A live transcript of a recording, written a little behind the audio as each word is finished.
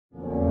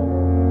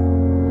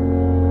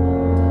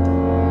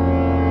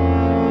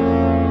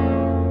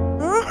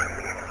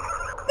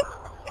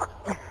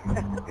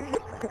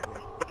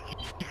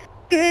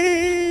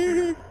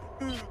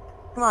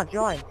on,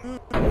 join.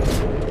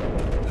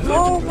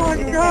 Oh my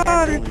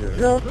god, it's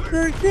just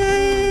a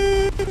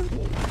game!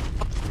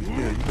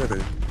 Yeah, you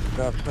better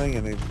stop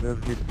singing and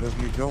let's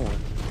get going.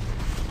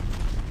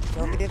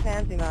 Don't be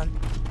fancy, man.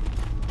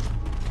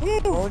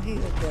 Oh,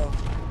 Jesus, Bill.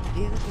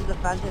 Jesus is the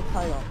fancy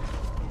title.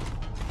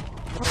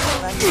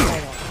 Fancy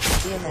title.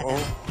 Uh-oh,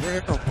 where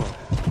it come from?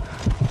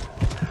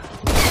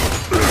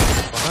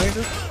 Behind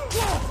us?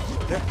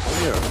 Yeah, oh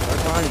yeah,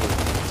 right behind us.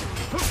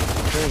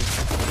 Okay.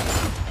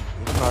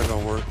 It's not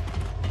gonna work.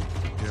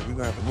 Yeah, we're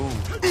gonna have to move.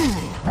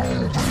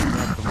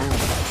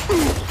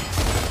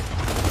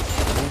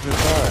 Move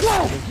inside.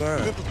 Move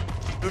inside.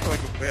 This is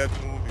like a bad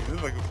movie. This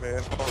is like a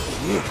bad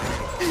horror.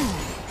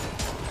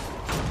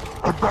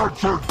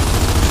 Attention!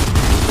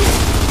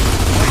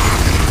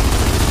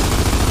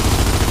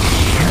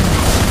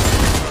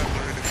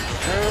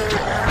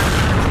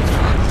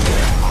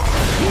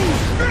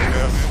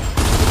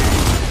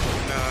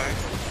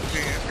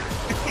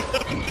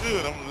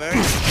 Good, I'm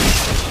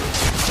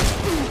lagging.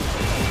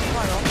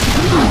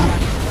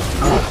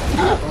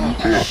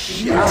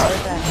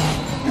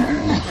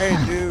 Hey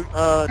dude,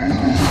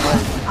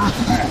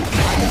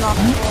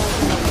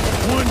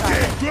 One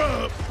dead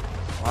grub!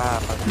 wow.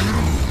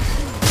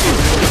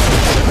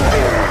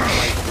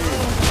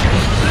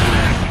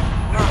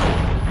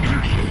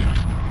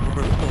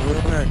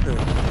 Where's that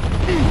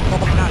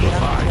to?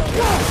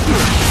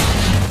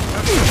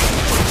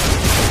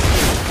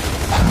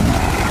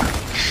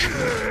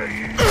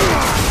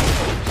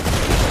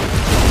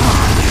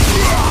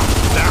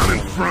 Down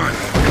in front!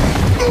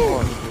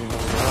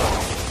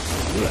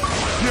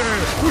 Yeah,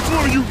 which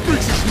one of you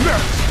freaks is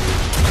next?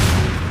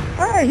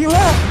 Hey, he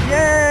left!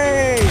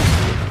 Yay!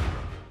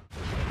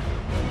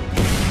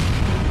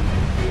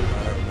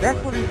 That's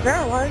what he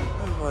sounded like. I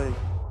was like,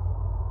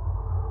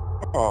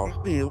 Oh,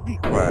 Steve, be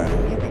quiet.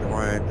 You be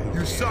quiet.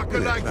 You sucker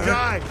like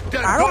guy!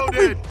 Dead I don't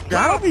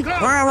be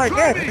crying like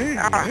that.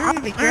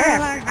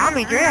 I'll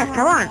be dressed.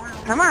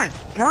 Come on,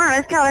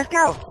 let's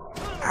go.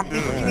 I'll be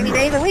 3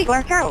 days a week,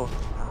 let's go.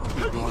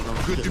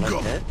 Good to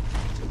go.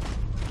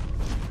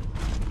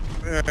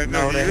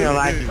 No, the hell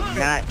I do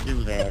not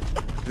do that.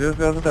 Just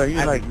the other day,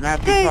 you like not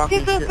be Hey,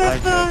 talking get shit those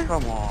like that. headphones.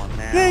 Come on,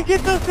 man. Hey,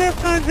 get those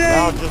headphones, Jay.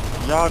 Y'all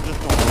just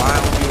gonna lie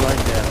on me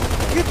like that.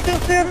 Get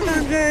those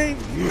headphones, Jay.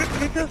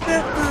 Get those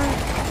headphones.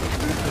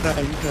 That's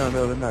how you sound the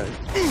other night.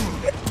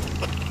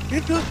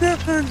 Get those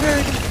headphones,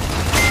 Jay.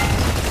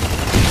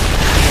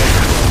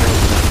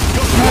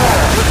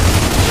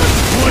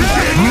 One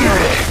dead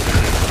grub!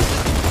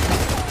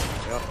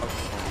 Y'all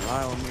gonna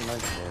lie on me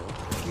like that.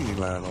 You ain't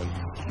lying on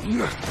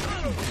you.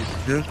 It's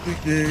just a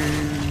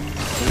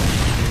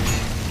game.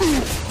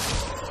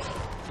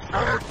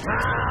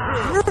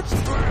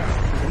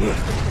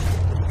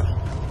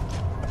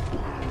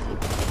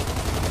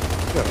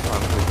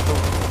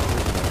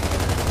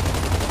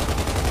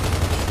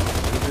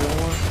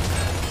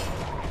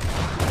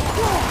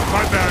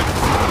 My bad!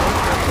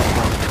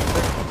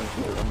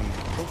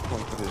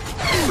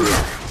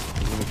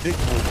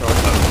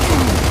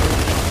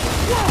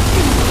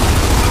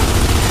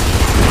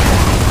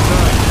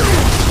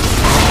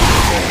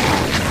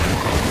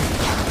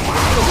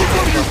 Which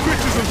one of you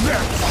bitches is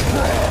next?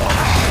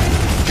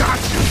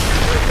 Gotcha!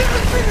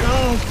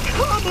 Oh,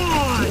 come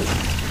on!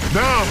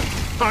 Now,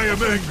 I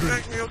am angry.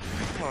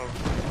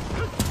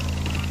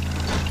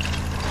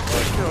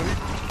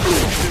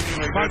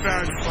 My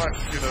bad.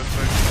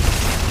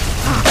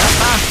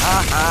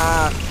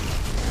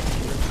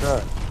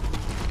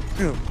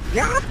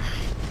 Yeah?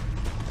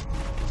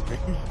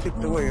 You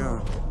skipped away, huh?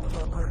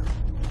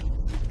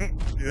 Yeah,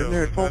 Isn't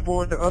there a soap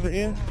board at the other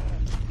end?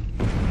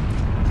 Is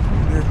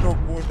there a soap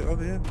board at the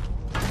other end?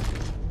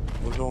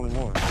 There's only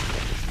one.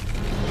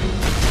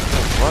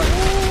 What?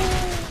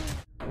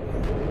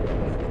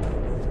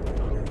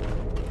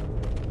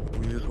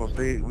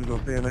 We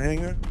gonna stay in the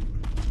hangar?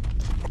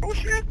 Oh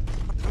shit!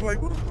 I'm like,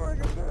 who the fuck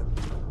is that?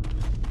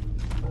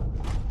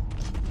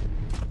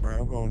 Alright,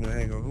 I'm going to the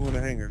hangar. Who in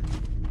the hangar?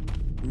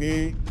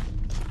 Me?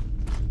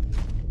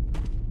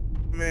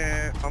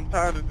 Man, I'm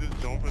tired of just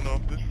jumping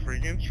off this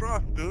freaking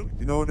truck, dude.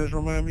 You know what this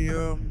remind me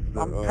of?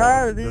 I'm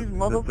tired of these the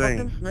motherfucking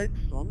thing.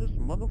 snakes on this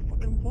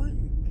motherfucking plane.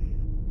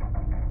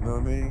 You know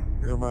what I mean?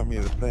 It remind me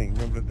of the thing.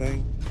 Remember the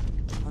thing?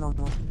 I don't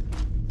know.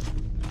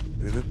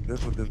 Yeah,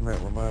 this what this map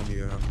remind me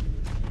of.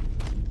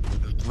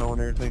 With the snow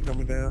and everything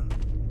coming down.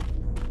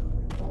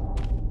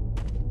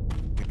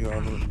 You know,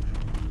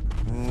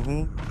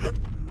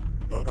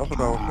 that's what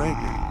I was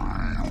thinking.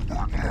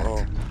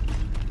 Uh-oh.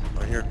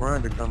 I hear a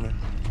grinder coming.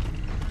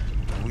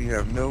 We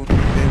have no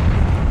defense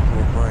for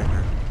a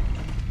grinder.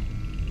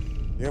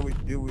 Yeah,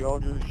 we all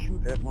just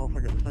shoot that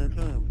motherfucker at the same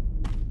time.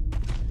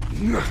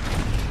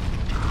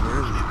 Where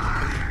is he?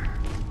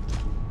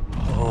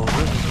 Oh,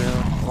 Riz is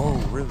down. Oh,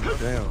 Riz is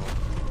down.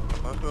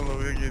 I'm still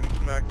over here getting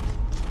smacked.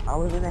 I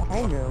was in a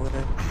hangar with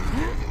it.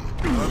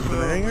 I'm still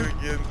over hangar? here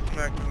getting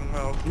smacked in the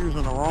mouth. He was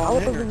in the I wrong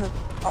was hangar. in the,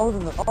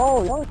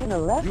 oh, y'all was in the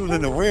left? He was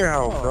in the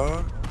warehouse, Oh.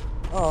 dog.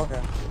 Oh,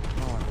 okay.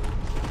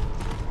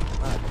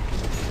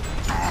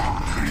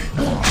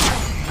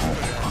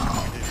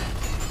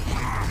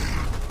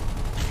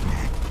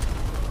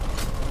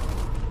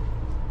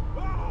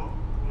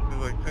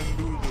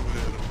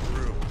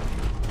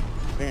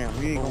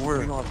 We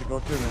don't have to go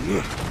to them.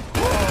 Yeah.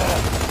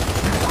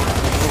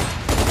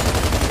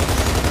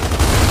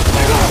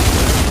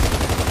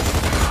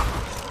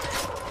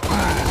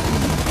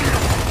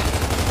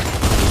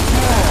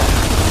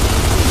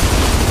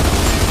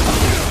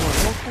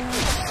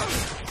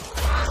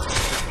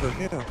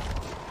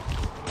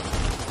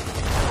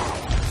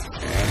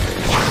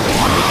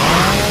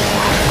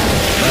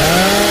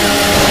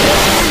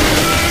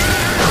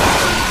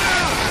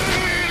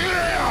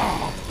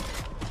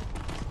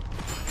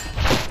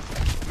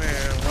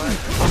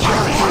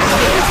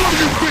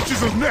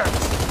 Bitches is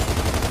next!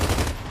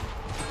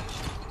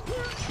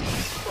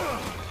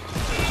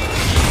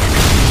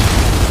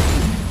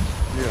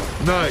 Yeah.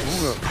 Nice.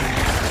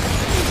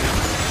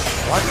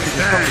 Watch it,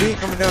 there's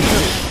coming down too.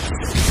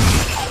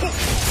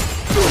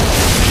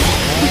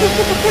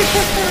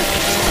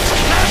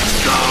 Let's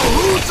go!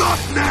 Who's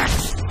up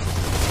next?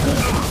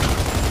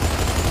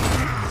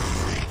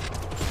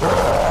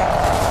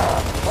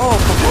 Oh,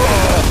 come on!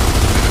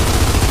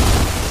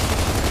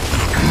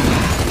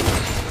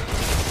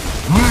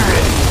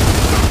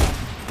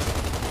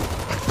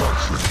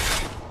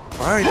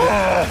 Fine.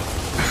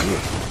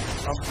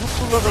 I'm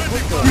full of a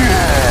quicker.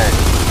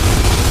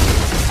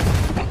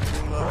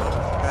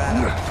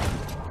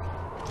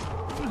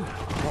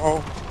 Uh-oh.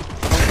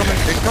 I'm coming,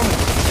 they're coming.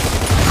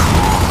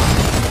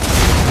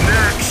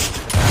 Next!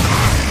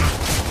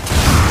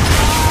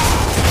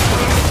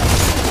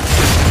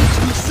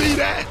 You see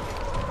that?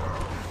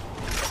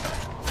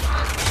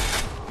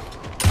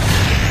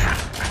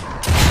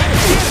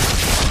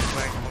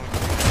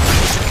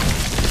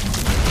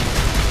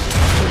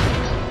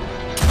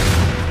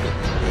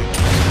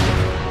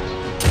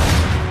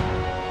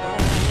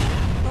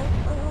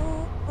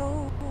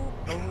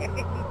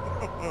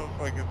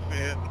 If I can see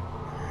it.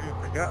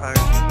 I got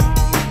iron.